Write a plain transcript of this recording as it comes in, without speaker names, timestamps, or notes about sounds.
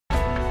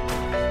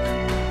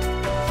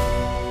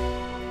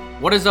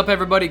What is up,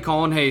 everybody?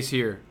 Colin Hayes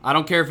here. I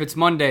don't care if it's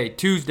Monday,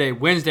 Tuesday,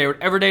 Wednesday, or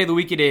whatever day of the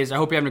week it is. I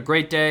hope you're having a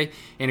great day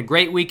and a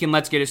great week, and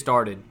let's get it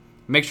started.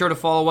 Make sure to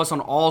follow us on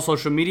all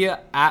social media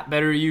at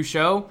Better You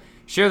Show.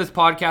 Share this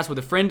podcast with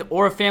a friend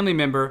or a family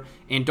member,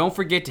 and don't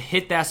forget to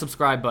hit that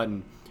subscribe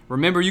button.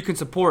 Remember, you can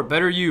support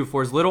Better You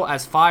for as little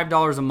as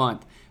 $5 a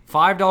month.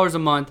 $5 a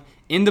month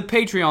in the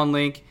Patreon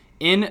link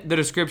in the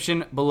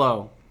description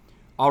below.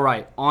 All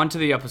right, on to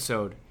the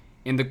episode.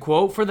 And the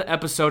quote for the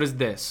episode is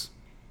this: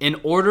 in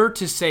order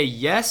to say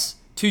yes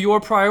to your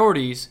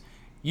priorities,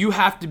 you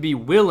have to be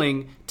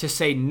willing to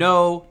say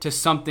no to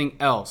something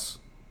else.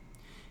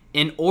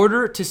 In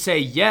order to say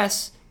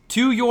yes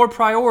to your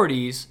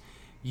priorities,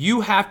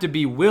 you have to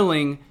be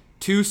willing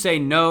to say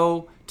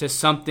no to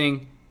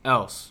something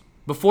else.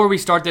 Before we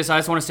start this, I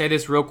just want to say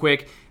this real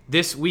quick.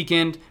 This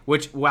weekend,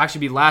 which will actually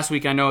be last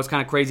week, I know it's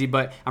kind of crazy,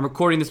 but I'm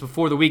recording this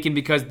before the weekend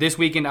because this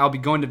weekend I'll be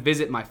going to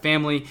visit my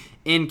family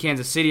in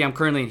Kansas City. I'm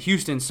currently in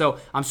Houston, so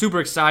I'm super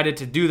excited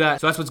to do that.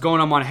 So that's what's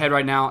going on in my head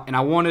right now, and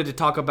I wanted to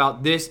talk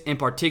about this in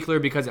particular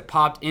because it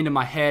popped into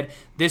my head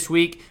this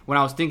week when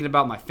I was thinking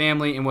about my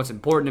family and what's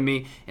important to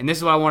me, and this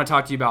is what I want to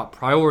talk to you about: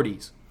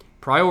 priorities.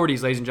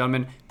 Priorities, ladies and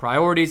gentlemen.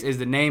 Priorities is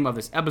the name of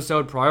this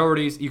episode.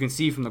 Priorities, you can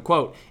see from the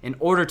quote. In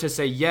order to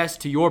say yes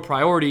to your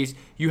priorities,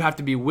 you have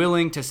to be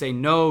willing to say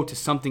no to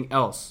something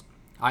else.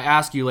 I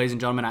ask you, ladies and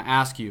gentlemen, I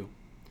ask you,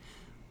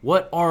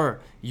 what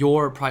are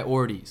your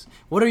priorities?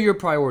 What are your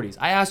priorities?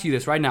 I ask you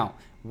this right now.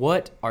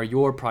 What are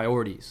your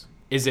priorities?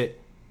 Is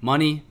it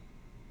money?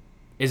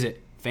 Is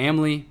it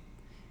family?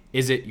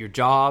 Is it your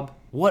job?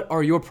 What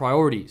are your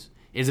priorities?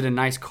 Is it a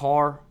nice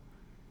car?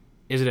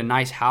 Is it a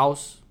nice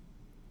house?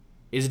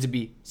 Is it to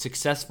be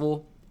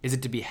successful? Is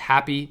it to be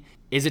happy?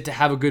 Is it to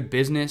have a good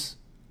business?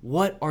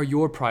 What are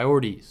your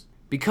priorities?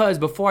 Because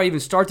before I even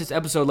start this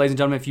episode, ladies and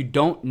gentlemen, if you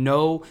don't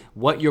know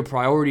what your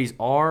priorities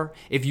are,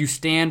 if you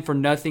stand for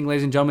nothing,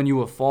 ladies and gentlemen, you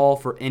will fall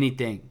for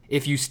anything.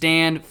 If you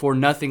stand for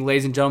nothing,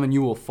 ladies and gentlemen,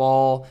 you will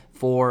fall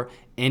for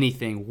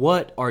anything.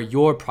 What are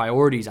your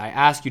priorities? I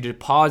ask you to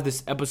pause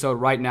this episode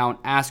right now and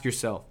ask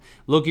yourself.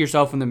 Look at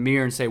yourself in the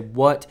mirror and say,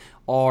 what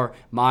are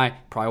my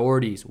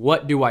priorities?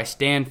 What do I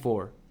stand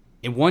for?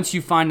 And once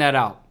you find that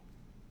out,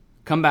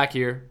 come back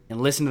here and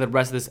listen to the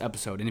rest of this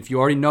episode. And if you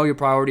already know your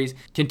priorities,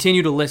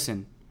 continue to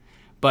listen.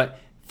 But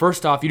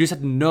first off, you just have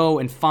to know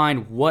and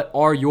find what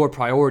are your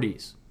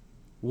priorities.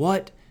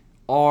 What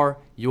are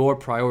your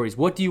priorities?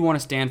 What do you want to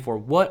stand for?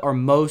 What are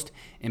most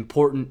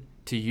important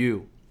to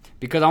you?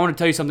 Because I want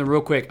to tell you something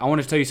real quick. I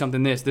want to tell you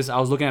something this. I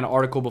was looking at an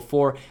article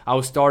before I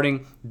was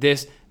starting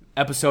this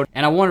episode,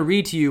 and I want to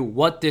read to you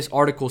what this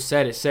article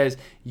said. It says,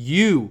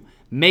 you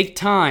make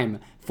time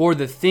for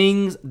the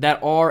things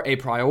that are a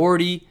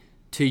priority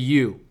to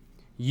you.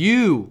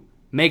 You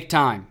make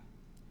time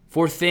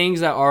for things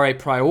that are a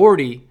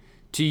priority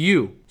to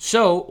you.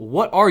 So,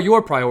 what are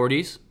your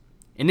priorities?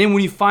 And then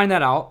when you find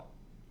that out,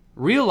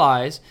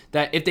 realize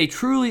that if they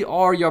truly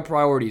are your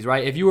priorities,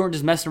 right? If you weren't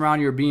just messing around,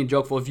 you were being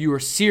jokeful, if you were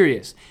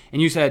serious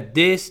and you said,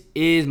 this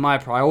is my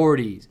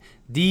priorities,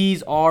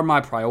 these are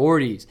my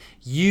priorities,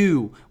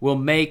 you will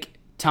make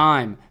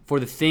time for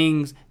the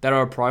things that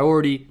are a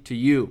priority to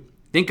you.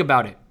 Think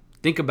about it.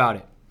 Think about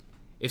it.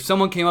 If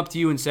someone came up to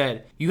you and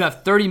said, you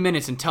have 30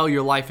 minutes until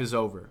your life is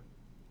over,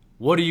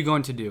 what are you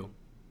going to do?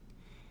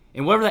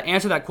 And whatever the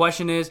answer to that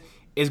question is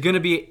going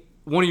to be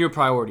one of your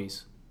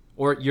priorities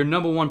or your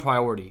number one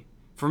priority.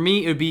 For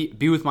me, it would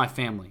be with my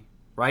family,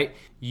 right?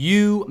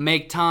 You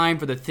make time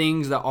for the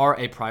things that are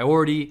a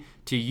priority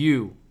to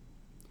you.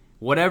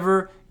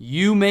 Whatever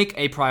you make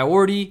a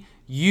priority,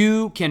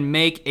 you can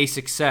make a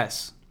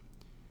success.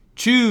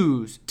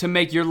 Choose to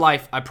make your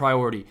life a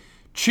priority.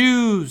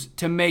 Choose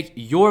to make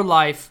your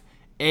life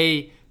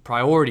a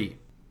priority.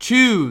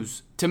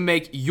 Choose to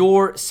make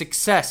your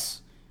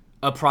success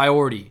a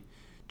priority.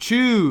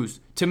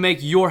 Choose to make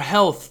your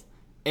health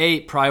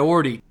a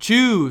priority.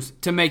 Choose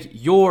to make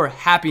your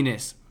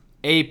happiness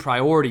a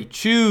priority.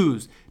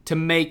 Choose to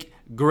make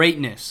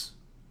greatness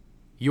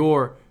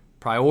your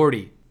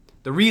priority.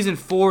 The reason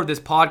for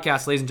this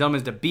podcast, ladies and gentlemen,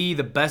 is to be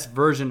the best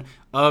version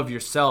of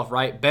yourself,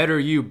 right? Better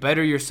you,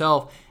 better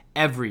yourself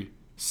every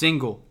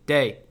single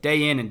day,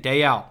 day in and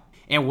day out.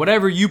 And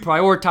whatever you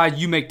prioritize,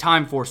 you make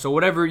time for. So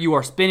whatever you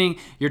are spending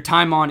your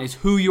time on is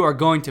who you are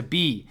going to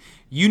be.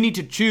 You need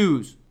to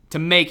choose to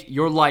make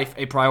your life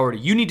a priority.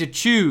 You need to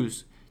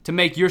choose to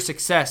make your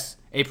success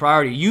a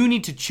priority. You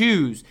need to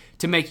choose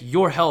to make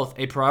your health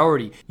a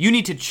priority. You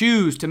need to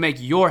choose to make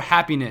your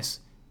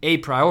happiness a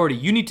priority.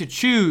 You need to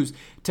choose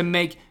to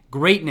make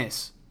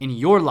greatness in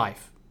your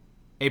life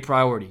a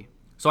priority.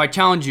 So I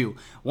challenge you,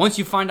 once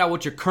you find out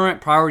what your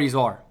current priorities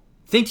are,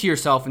 think to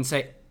yourself and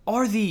say,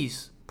 are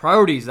these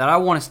priorities that I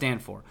want to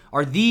stand for?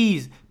 Are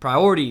these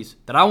priorities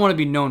that I want to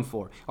be known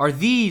for? Are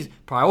these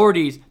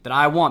priorities that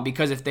I want?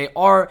 Because if they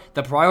are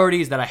the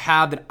priorities that I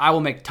have, then I will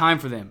make time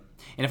for them.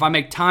 And if I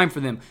make time for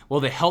them,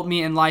 will they help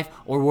me in life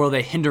or will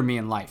they hinder me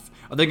in life?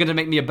 Are they going to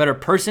make me a better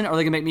person or are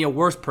they going to make me a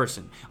worse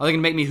person? Are they going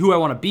to make me who I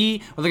want to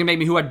be or are they going to make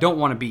me who I don't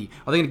want to be?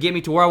 Are they going to get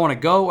me to where I want to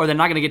go or they're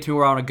not going to get to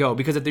where I want to go?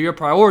 Because if they're your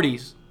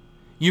priorities,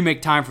 you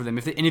make time for them.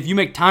 If you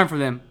make time for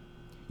them,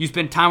 you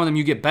spend time with them,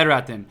 you get better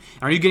at them.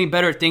 And are you getting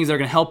better at things that are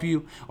going to help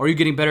you, or are you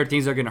getting better at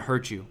things that are going to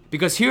hurt you?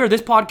 Because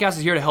this podcast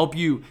is here to help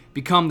you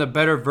become the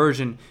better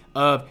version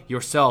of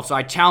yourself. So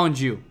I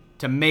challenge you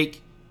to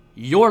make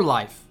your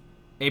life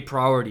a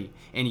priority.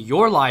 In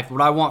your life,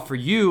 what I want for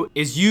you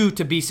is you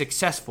to be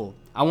successful.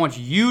 I want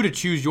you to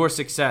choose your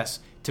success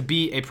to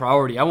be a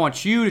priority. I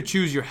want you to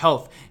choose your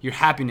health, your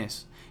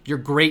happiness, your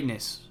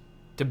greatness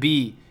to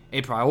be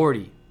a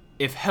priority.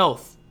 If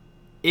health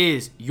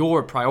is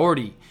your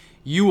priority,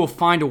 you will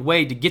find a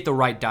way to get the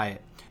right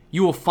diet.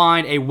 You will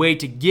find a way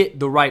to get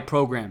the right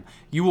program.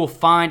 You will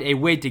find a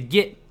way to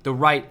get the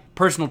right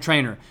personal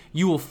trainer.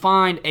 You will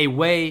find a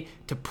way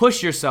to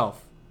push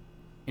yourself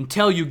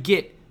until you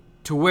get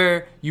to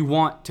where you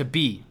want to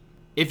be.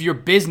 If your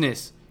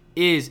business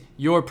is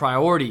your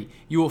priority,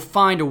 you will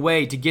find a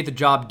way to get the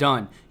job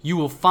done. You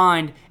will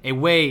find a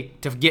way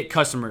to get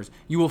customers.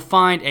 You will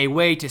find a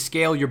way to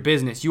scale your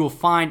business. You will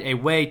find a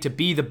way to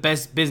be the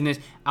best business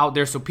out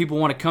there so people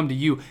want to come to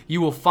you.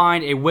 You will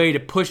find a way to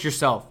push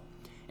yourself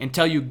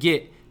until you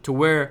get to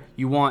where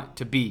you want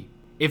to be.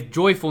 If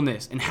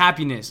joyfulness and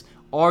happiness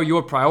are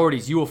your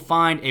priorities, you will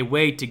find a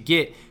way to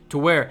get to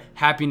where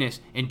happiness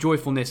and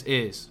joyfulness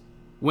is.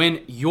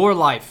 When your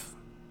life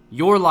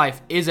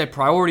is a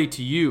priority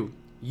to you,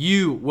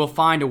 you will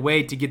find a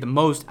way to get the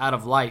most out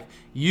of life.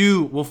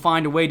 You will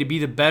find a way to be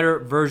the better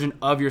version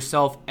of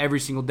yourself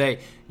every single day.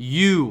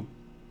 You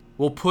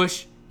will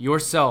push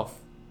yourself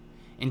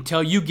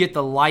until you get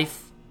the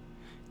life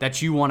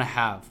that you want to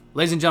have.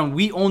 Ladies and gentlemen,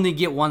 we only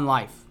get one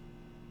life.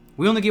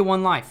 We only get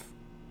one life.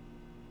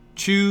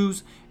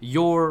 Choose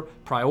your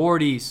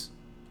priorities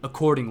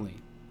accordingly.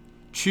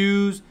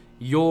 Choose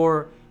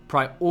your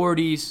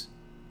priorities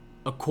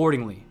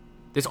accordingly.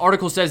 This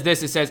article says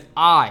this. It says,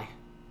 I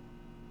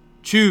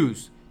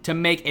choose to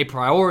make a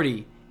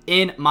priority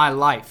in my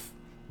life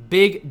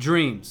big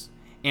dreams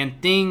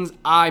and things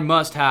I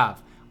must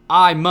have.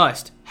 I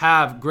must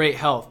have great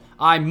health.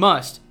 I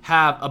must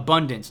have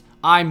abundance.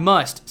 I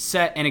must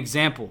set an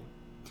example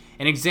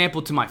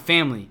to my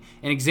family,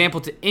 an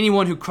example to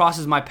anyone who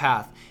crosses my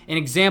path, an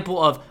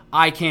example of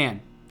I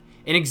can,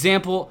 an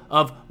example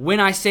of when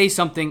I say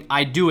something,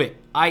 I do it,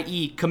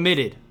 i.e.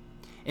 committed.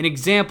 An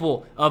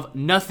example of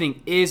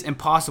nothing is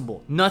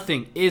impossible.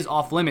 Nothing is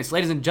off limits.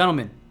 Ladies and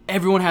gentlemen,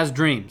 everyone has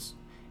dreams.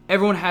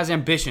 Everyone has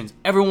ambitions.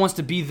 Everyone wants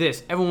to be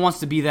this. Everyone wants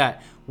to be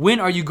that. When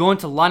are you going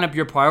to line up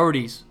your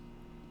priorities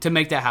to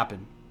make that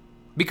happen?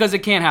 Because it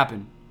can't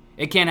happen.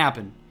 It can't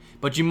happen.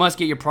 But you must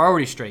get your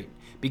priorities straight.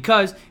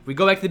 Because if we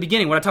go back to the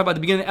beginning, what I talked about at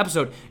the beginning of the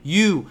episode,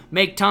 you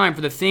make time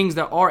for the things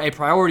that are a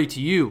priority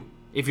to you.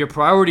 If your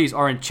priorities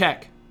are in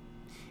check,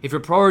 if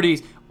your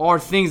priorities are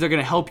things that are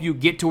going to help you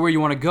get to where you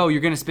want to go, you're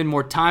going to spend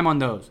more time on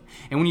those.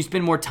 And when you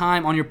spend more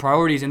time on your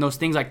priorities and those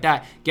things like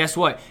that, guess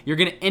what? You're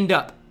going to end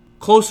up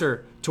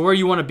closer to where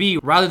you want to be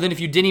rather than if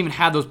you didn't even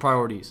have those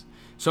priorities.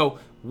 So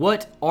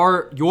what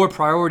are your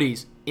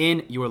priorities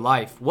in your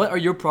life? What are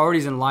your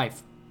priorities in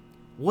life?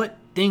 What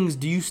things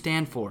do you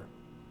stand for?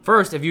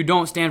 First, if you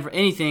don't stand for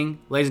anything,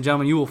 ladies and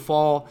gentlemen, you will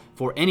fall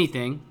for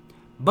anything.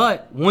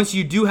 But once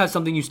you do have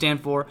something you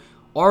stand for,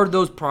 are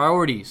those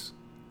priorities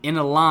in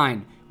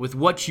line with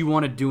what you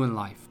want to do in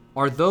life?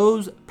 Are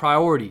those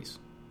priorities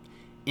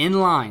in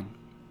line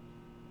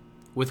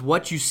with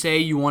what you say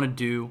you want to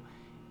do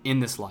in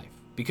this life?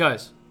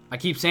 Because I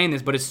keep saying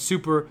this, but it's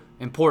super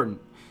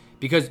important.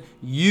 Because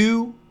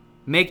you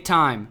make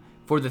time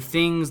for the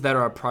things that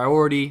are a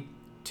priority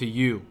to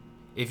you.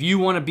 If you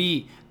want to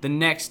be the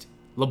next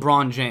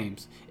LeBron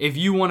James, if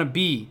you want to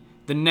be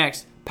the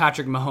next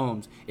Patrick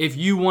Mahomes, if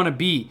you want to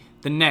be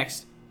the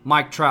next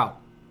Mike Trout,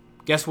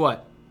 guess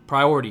what?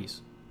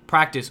 Priorities.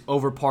 Practice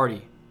over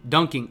party.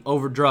 Dunking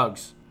over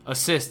drugs.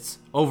 Assists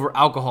over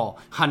alcohol.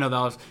 I know that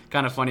was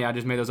kind of funny. I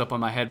just made those up on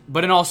my head.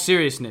 But in all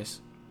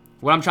seriousness,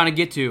 what I'm trying to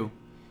get to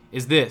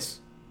is this.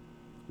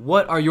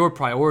 What are your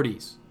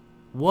priorities?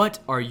 What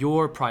are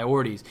your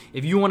priorities?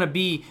 If you want to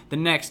be the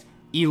next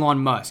Elon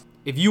Musk,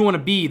 if you want to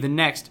be the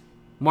next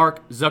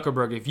Mark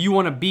Zuckerberg, if you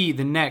want to be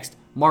the next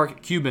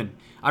Mark Cuban,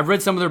 I've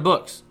read some of their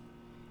books.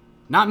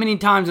 Not many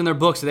times in their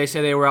books do they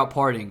say they were out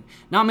partying.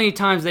 Not many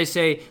times they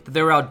say that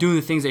they were out doing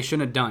the things they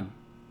shouldn't have done.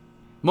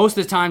 Most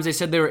of the times they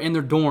said they were in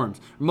their dorms.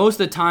 Most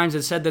of the times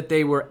they said that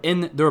they were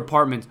in their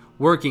apartments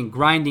working,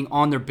 grinding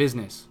on their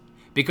business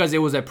because it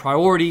was a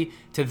priority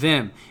to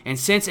them. And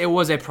since it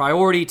was a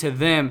priority to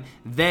them,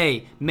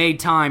 they made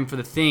time for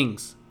the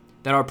things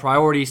that are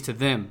priorities to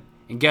them.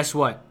 And guess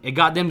what? It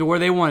got them to where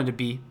they wanted to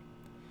be.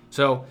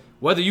 So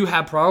whether you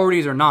have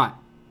priorities or not,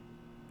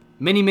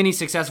 many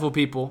successful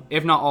people,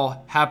 if not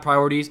all, have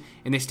priorities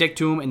and they stick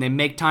to them and they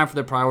make time for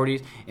their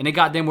priorities and it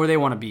got them where they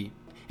want to be.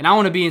 And I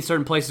want to be in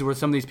certain places where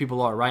some of these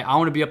people are, right? I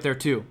want to be up there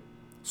too.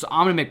 So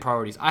I'm going to make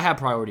priorities. I have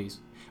priorities.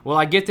 Will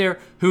I get there?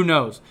 Who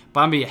knows?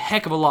 But I'm going to be a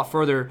heck of a lot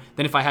further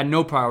than if I had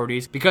no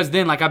priorities. Because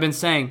then, like I've been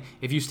saying,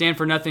 if you stand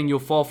for nothing, you'll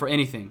fall for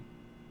anything.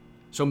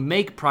 So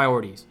make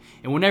priorities.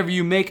 And whenever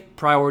you make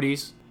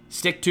priorities,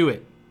 stick to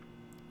it.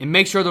 and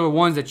make sure they're the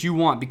ones that you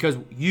want, because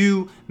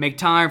you make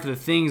time for the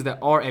things that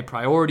are a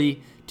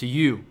priority to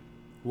you.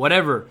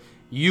 Whatever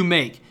you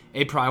make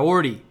a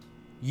priority,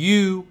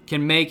 you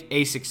can make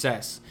a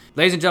success.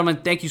 Ladies and gentlemen,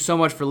 thank you so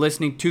much for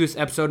listening to this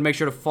episode. Make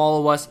sure to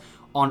follow us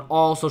on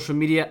all social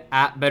media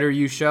at Better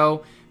You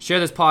Show. Share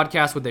this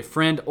podcast with a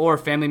friend or a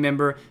family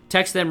member.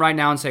 Text them right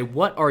now and say,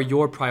 what are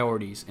your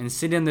priorities? And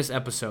send in this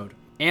episode.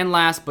 And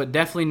last but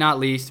definitely not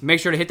least, make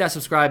sure to hit that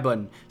subscribe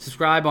button.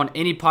 Subscribe on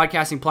any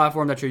podcasting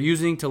platform that you're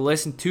using to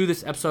listen to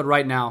this episode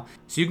right now,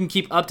 so you can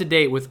keep up to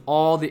date with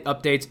all the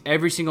updates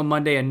every single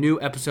Monday a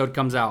new episode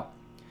comes out.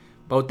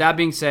 But with that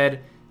being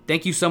said,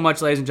 thank you so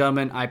much, ladies and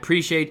gentlemen. I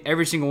appreciate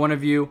every single one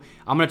of you.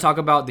 I'm going to talk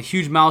about the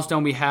huge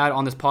milestone we had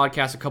on this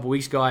podcast a couple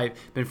weeks ago. I've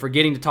been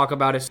forgetting to talk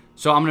about it,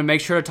 so I'm going to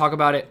make sure to talk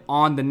about it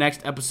on the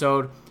next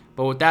episode.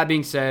 But with that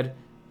being said,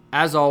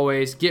 as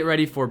always, get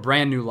ready for a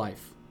brand new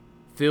life,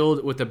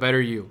 filled with a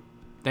better you.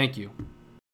 Thank you.